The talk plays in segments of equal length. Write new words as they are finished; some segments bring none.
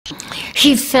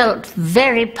He felt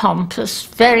very pompous,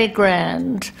 very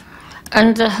grand,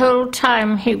 and the whole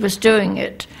time he was doing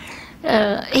it,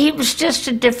 he was just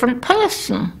a different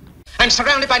person. I'm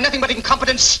surrounded by nothing but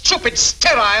incompetent, stupid,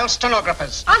 sterile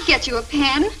stenographers. I'll get you a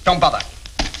pen. Don't bother.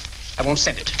 I won't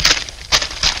send it.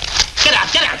 Get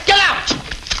out, get out, get out!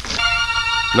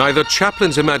 Neither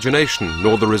Chaplin's imagination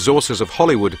nor the resources of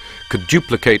Hollywood could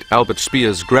duplicate Albert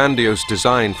Speer's grandiose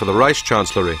design for the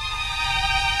Reichschancellery.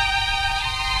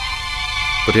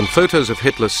 But in photos of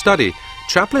Hitler's study,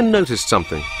 Chaplin noticed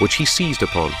something which he seized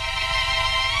upon.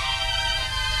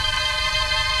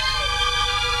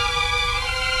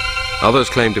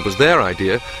 Others claimed it was their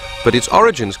idea, but its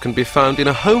origins can be found in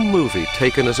a home movie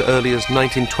taken as early as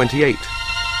 1928.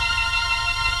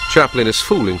 Chaplin is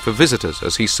fooling for visitors,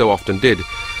 as he so often did,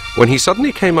 when he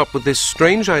suddenly came up with this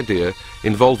strange idea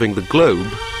involving the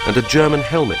globe and a German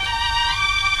helmet.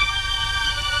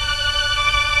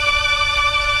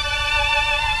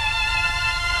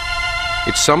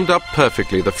 It summed up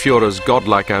perfectly the Führer's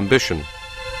godlike ambition.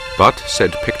 But,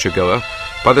 said picturegoer,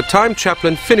 by the time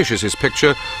Chaplin finishes his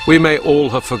picture, we may all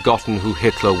have forgotten who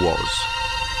Hitler was.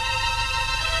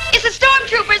 It's the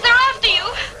stormtroopers. They're after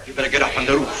you. You better get up on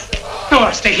the roof.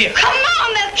 No, stay here. Come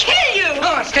on, they'll kill you.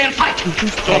 No, stay and fight.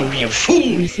 Don't be a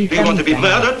fool. You want to be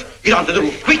murdered? Get onto the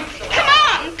roof, quick. Come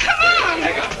on, come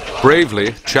on.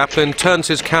 Bravely, Chaplin turns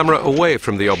his camera away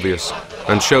from the obvious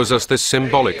and shows us this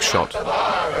symbolic shot.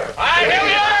 I hear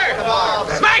you!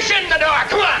 Smash in the door,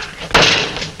 come on!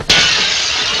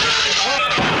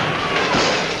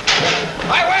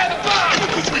 I wear the bomb!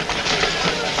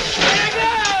 There you go!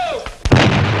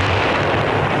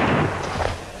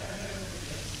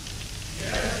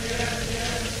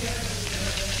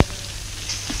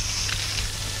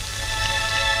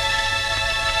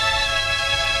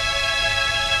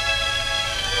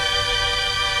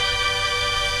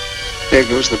 There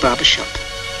goes the barber shop.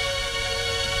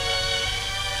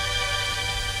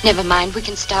 Never mind, we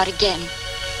can start again.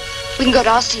 We can go to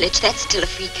Austerlitz, that's still a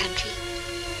free country.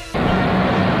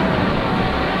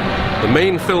 The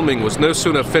main filming was no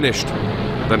sooner finished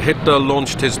than Hitler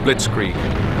launched his blitzkrieg.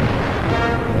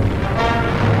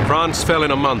 France fell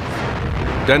in a month,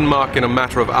 Denmark in a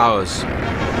matter of hours.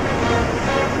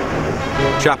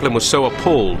 Chaplin was so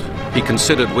appalled, he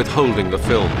considered withholding the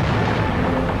film.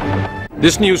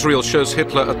 This newsreel shows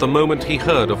Hitler at the moment he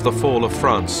heard of the fall of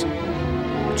France.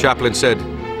 Chaplin said,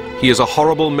 "He is a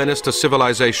horrible menace to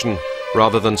civilization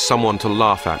rather than someone to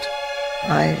laugh at."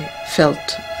 I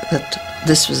felt that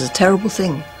this was a terrible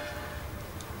thing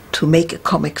to make a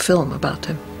comic film about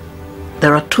him.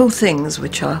 There are two things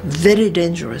which are very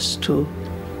dangerous to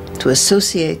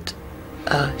associate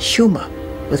humor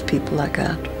with people like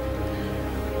that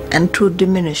and to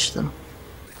diminish them.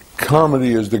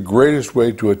 Comedy is the greatest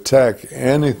way to attack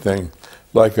anything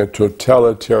like a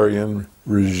totalitarian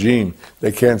regime.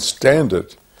 They can't stand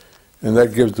it. And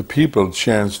that gives the people a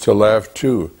chance to laugh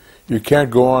too. You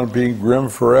can't go on being grim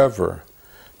forever.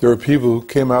 There are people who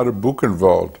came out of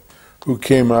Buchenwald, who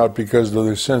came out because of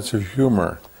their sense of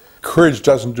humor. Courage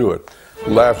doesn't do it,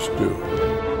 laughs do.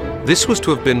 This was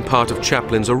to have been part of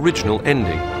Chaplin's original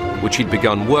ending, which he'd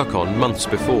begun work on months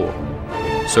before.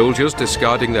 Soldiers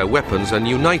discarding their weapons and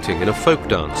uniting in a folk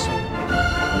dance.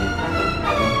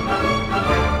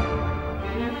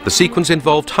 The sequence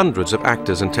involved hundreds of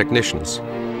actors and technicians.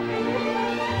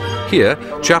 Here,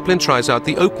 Chaplin tries out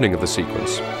the opening of the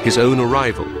sequence, his own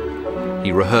arrival.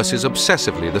 He rehearses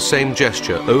obsessively the same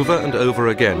gesture over and over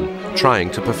again,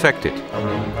 trying to perfect it,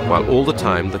 while all the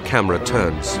time the camera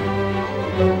turns.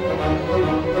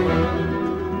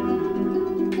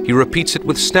 He repeats it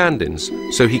with stand-ins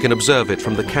so he can observe it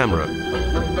from the camera.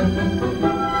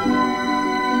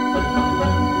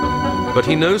 But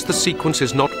he knows the sequence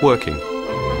is not working.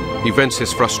 He vents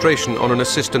his frustration on an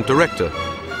assistant director,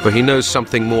 for he knows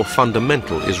something more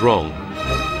fundamental is wrong.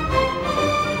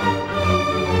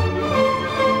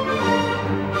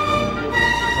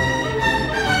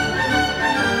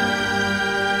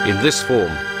 In this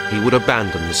form, he would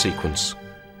abandon the sequence.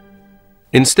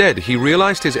 Instead, he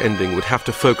realized his ending would have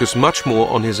to focus much more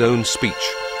on his own speech,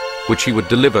 which he would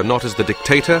deliver not as the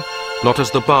dictator, not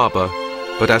as the barber,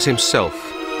 but as himself,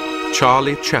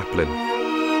 Charlie Chaplin.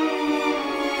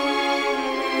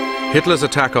 Hitler's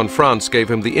attack on France gave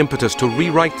him the impetus to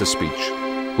rewrite the speech,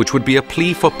 which would be a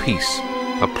plea for peace,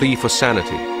 a plea for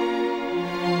sanity.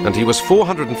 And he was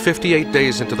 458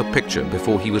 days into the picture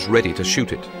before he was ready to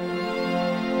shoot it.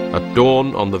 At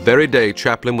dawn, on the very day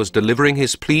Chaplin was delivering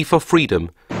his plea for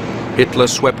freedom, Hitler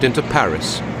swept into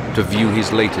Paris to view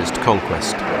his latest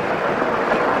conquest.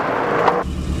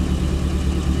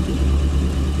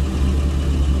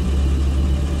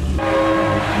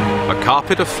 A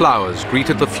carpet of flowers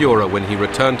greeted the Führer when he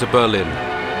returned to Berlin.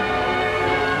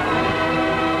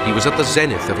 He was at the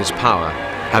zenith of his power,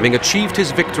 having achieved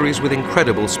his victories with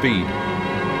incredible speed.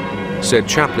 Said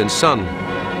Chaplin's son,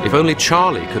 if only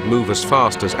Charlie could move as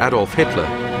fast as Adolf Hitler.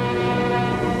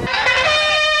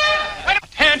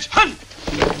 Hands, hunt!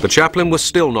 But Chaplin was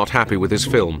still not happy with his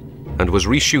film and was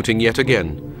reshooting yet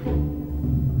again.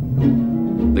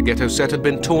 The ghetto set had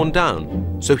been torn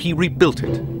down, so he rebuilt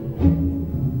it.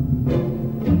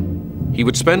 He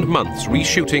would spend months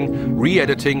reshooting,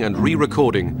 re-editing and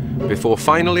re-recording before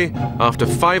finally, after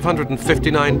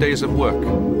 559 days of work,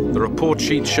 the report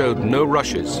sheet showed no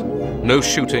rushes, no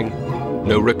shooting,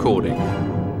 no recording.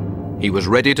 He was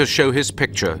ready to show his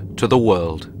picture to the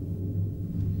world.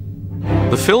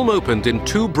 The film opened in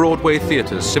 2 Broadway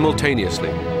theaters simultaneously,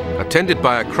 attended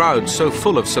by a crowd so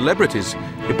full of celebrities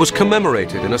it was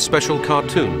commemorated in a special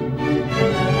cartoon.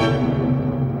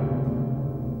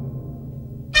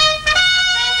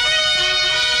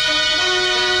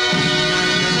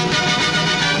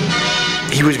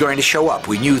 He was going to show up.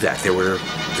 We knew that. There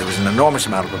was an enormous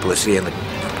amount of publicity, and the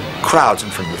crowds in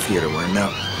front of the theater were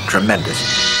tremendous.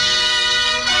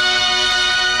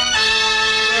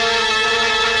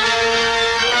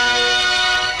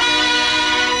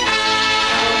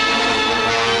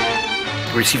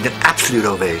 We received an absolute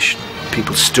ovation.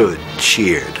 People stood,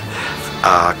 cheered,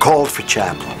 called for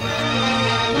Chaplin.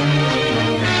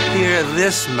 Here,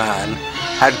 this man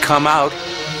had come out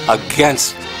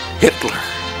against Hitler.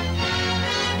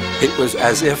 It was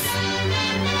as if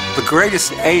the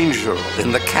greatest angel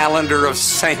in the calendar of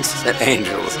saints and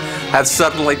angels had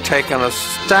suddenly taken a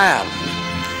stand.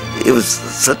 It was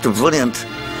such a brilliant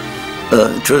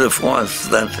tour de force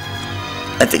that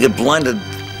I think it blinded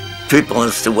people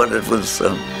as to what it was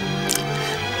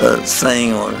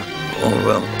saying or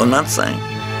not saying.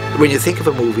 When you think of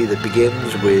a movie that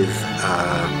begins with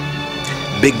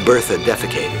Big Bertha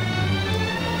defecating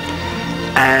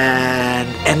and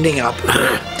ending up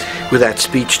with that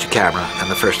speech to camera and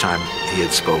the first time he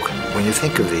had spoken, when you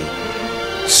think of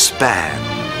the span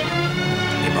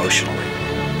emotionally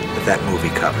that movie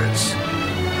covers,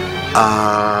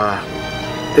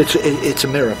 it's a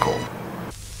miracle.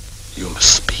 You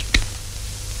must speak.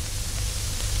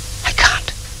 I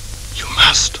can't. You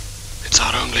must. It's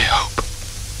our only hope.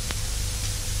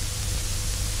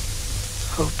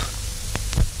 Hope.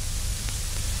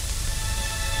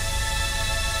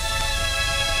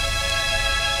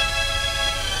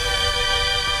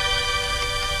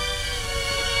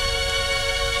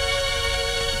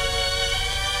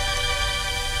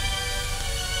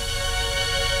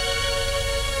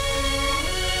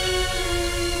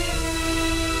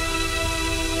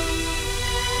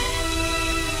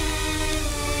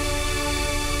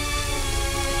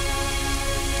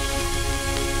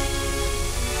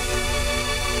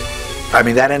 I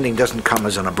mean, that ending doesn't come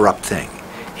as an abrupt thing.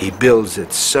 He builds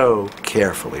it so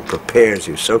carefully, prepares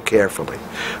you so carefully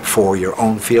for your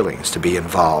own feelings to be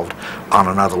involved on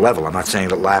another level. I'm not saying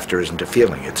that laughter isn't a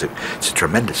feeling. It's a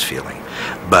tremendous feeling.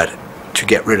 But to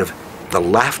get rid of the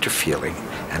laughter feeling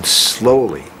and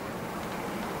slowly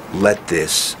let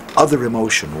this other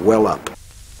emotion well up.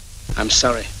 I'm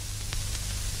sorry,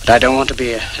 but I don't want to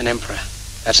be an emperor.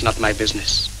 That's not my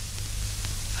business.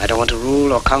 I don't want to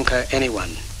rule or conquer anyone.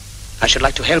 I should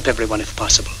like to help everyone if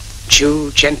possible.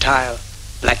 Jew, Gentile,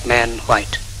 black man,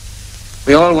 white.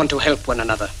 We all want to help one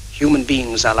another. Human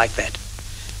beings are like that.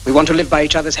 We want to live by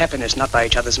each other's happiness, not by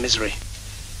each other's misery.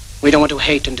 We don't want to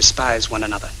hate and despise one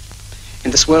another.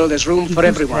 In this world there's room for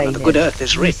everyone, and the good earth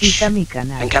is rich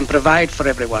and can provide for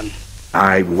everyone.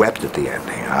 I wept at the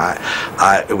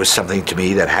ending. It was something to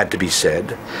me that had to be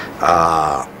said.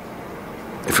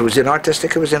 If it was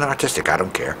inartistic, it was inartistic. I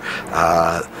don't care.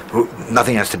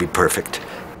 Nothing has to be perfect.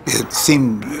 It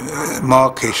seemed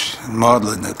mawkish and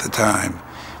maudlin at the time,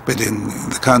 but in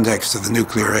the context of the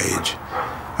nuclear age,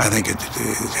 I think it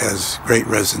has great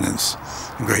resonance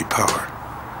and great power.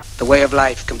 The way of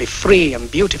life can be free and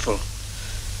beautiful,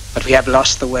 but we have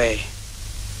lost the way.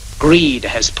 Greed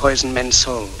has poisoned men's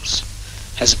souls,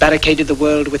 has barricaded the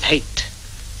world with hate,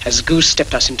 has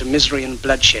goose-stepped us into misery and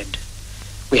bloodshed.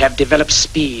 We have developed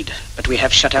speed, but we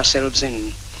have shut ourselves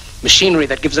in. Machinery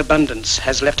that gives abundance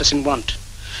has left us in want.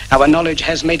 Our knowledge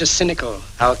has made us cynical,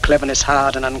 our cleverness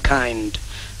hard and unkind.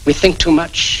 We think too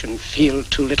much and feel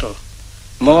too little.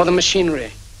 More than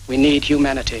machinery, we need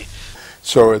humanity.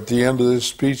 So at the end of this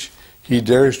speech, he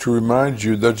dares to remind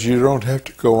you that you don't have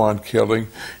to go on killing.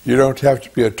 You don't have to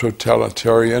be a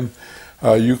totalitarian.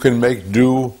 You can make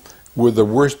do with the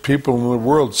worst people in the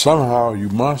world. Somehow you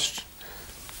must.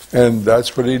 And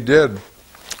that's what he did.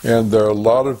 And there are a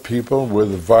lot of people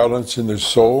with violence in their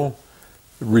soul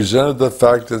resented the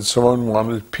fact that someone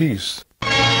wanted peace.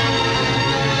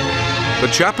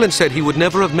 But Chaplin said he would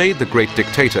never have made The Great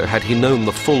Dictator had he known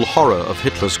the full horror of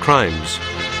Hitler's crimes.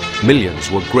 Millions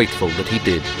were grateful that he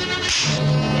did.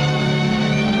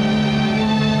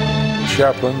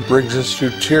 Chaplin brings us to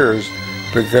tears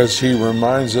because he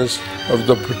reminds us of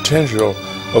the potential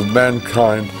of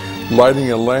mankind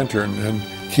lighting a lantern and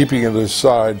keeping it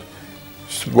aside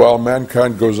while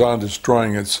mankind goes on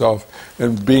destroying itself,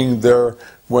 and being there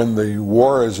when the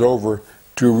war is over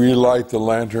to relight the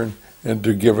lantern and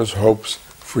to give us hopes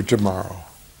for tomorrow.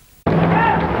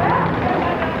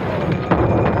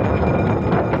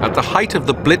 At the height of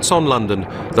the Blitz on London,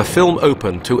 the film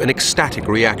opened to an ecstatic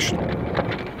reaction.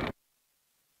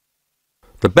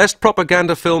 The best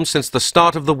propaganda film since the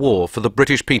start of the war for the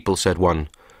British people, said one.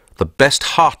 The best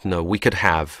heartener we could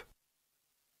have.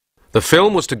 The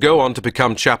film was to go on to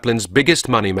become Chaplin's biggest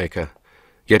moneymaker.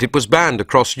 Yet it was banned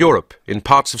across Europe, in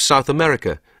parts of South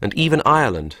America, and even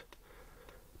Ireland.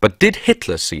 But did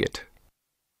Hitler see it?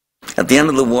 At the end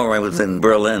of the war, I was in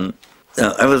Berlin.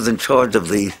 I was in charge of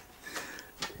the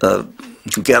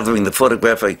gathering the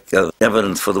photographic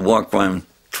evidence for the war crime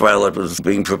trial that was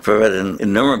being prepared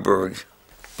in Nuremberg.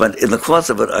 But in the course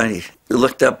of it, I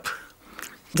looked up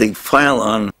the file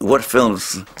on what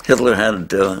films Hitler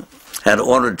had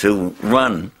ordered to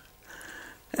run.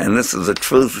 And this is the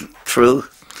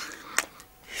truth.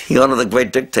 He ordered The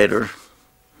Great Dictator,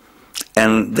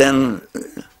 and then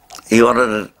he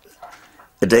ordered it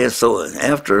a day or so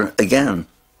after again.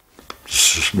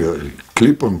 Es ist mir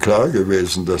klipp und klar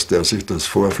gewesen, dass der sich das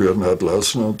vorführen hat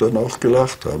lassen und dann auch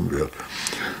gelacht haben wird.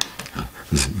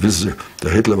 Wissen Sie,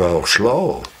 der Hitler war auch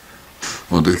schlau.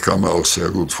 Und ich kann mir auch sehr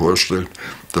gut vorstellen,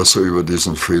 dass er über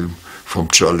diesen Film von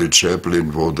Charlie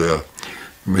Chaplin, wo der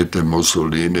mit dem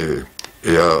Mussolini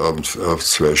auf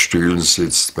zwei Stühlen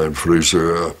sitzt beim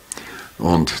Friseur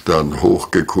und dann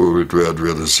hochgekurbelt wird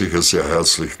er sicher sehr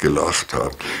herzlich gelacht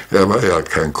haben. Er war ja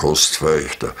kein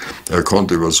Kostverächter. Er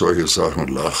konnte über solche Sachen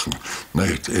lachen.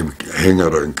 Nicht im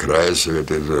engeren Kreis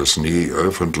wird er das nie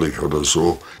öffentlich oder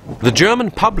so. The German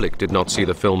public did not see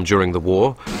the film during the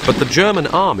war, but the German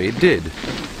army did.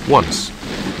 Once.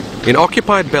 In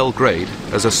occupied Belgrade,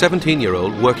 as a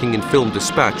 17-year-old working in film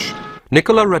dispatch,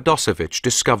 Nikola Radosevich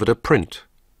discovered a print.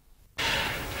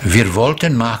 Wir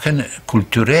wollten machen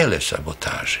kulturelle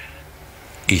Sabotage.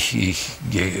 Ich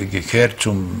gehöre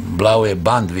zum blauen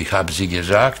Band, wie haben Sie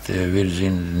gesagt. Wir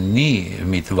sind nie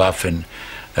mit Waffen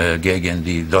gegen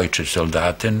die deutschen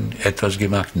Soldaten etwas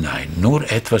gemacht. Nein, nur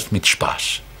etwas mit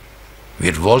Spaß.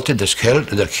 Wir wollten, dass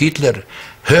der Hitler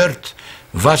hört,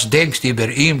 was denkst über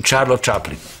ihn, Charlie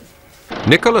Chaplin.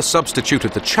 Nikola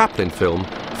substituted the Chaplin film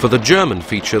for the German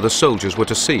feature the soldiers were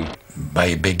to see.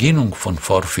 Bei Beginnung von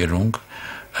Vorführung,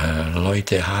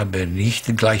 Leute haben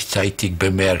nicht gleichzeitig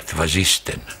bemerkt, was ist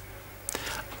denn.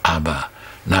 Aber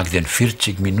nach den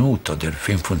 40 Minuten oder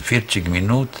 45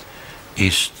 Minuten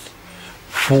ist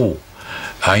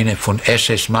einer von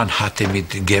SS-Mann hatte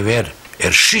mit Gewehr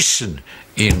erschissen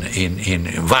in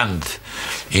Wand,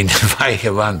 in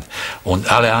weiche Wand, und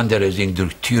alle anderen sind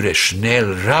durch Türe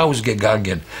schnell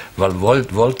rausgegangen, weil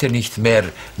wollte nicht mehr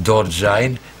dort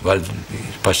sein, weil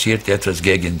passiert etwas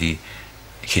gegen die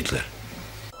Hitler.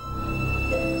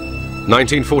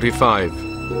 1945,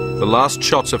 the last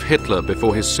shots of Hitler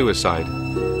before his suicide.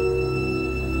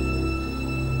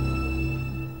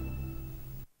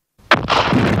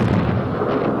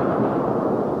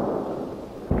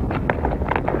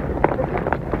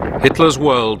 Hitler's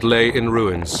world lay in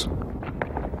ruins.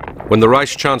 When the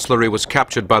Reich Chancellery was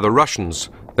captured by the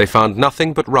Russians, they found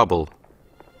nothing but rubble.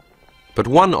 But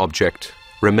one object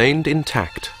remained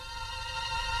intact.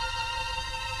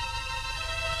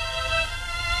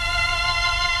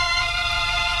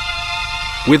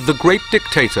 With The Great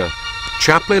Dictator,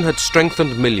 Chaplin had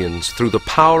strengthened millions through the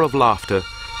power of laughter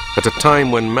at a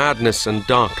time when madness and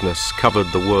darkness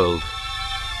covered the world.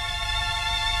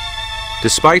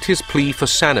 Despite his plea for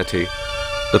sanity,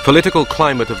 the political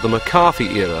climate of the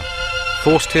McCarthy era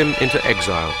forced him into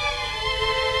exile.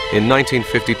 In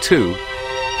 1952,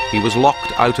 he was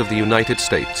locked out of the United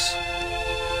States.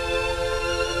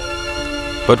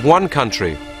 But one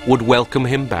country would welcome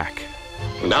him back.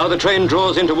 Now the train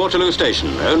draws into Waterloo Station,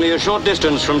 only a short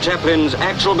distance from Chaplin's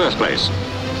actual birthplace.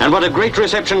 And what a great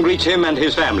reception greets him and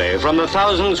his family from the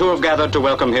thousands who have gathered to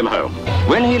welcome him home.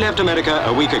 When he left America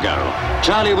a week ago,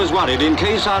 Charlie was worried in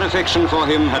case our affection for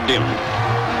him had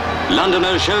dimmed.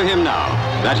 Londoners show him now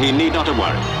that he need not have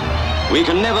worried. We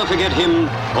can never forget him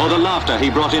or the laughter he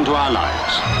brought into our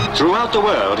lives. Throughout the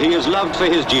world, he is loved for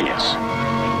his genius.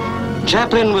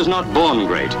 Chaplin was not born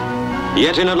great.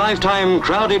 Yet in a lifetime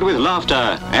crowded with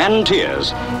laughter and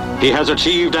tears, he has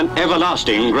achieved an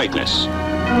everlasting greatness.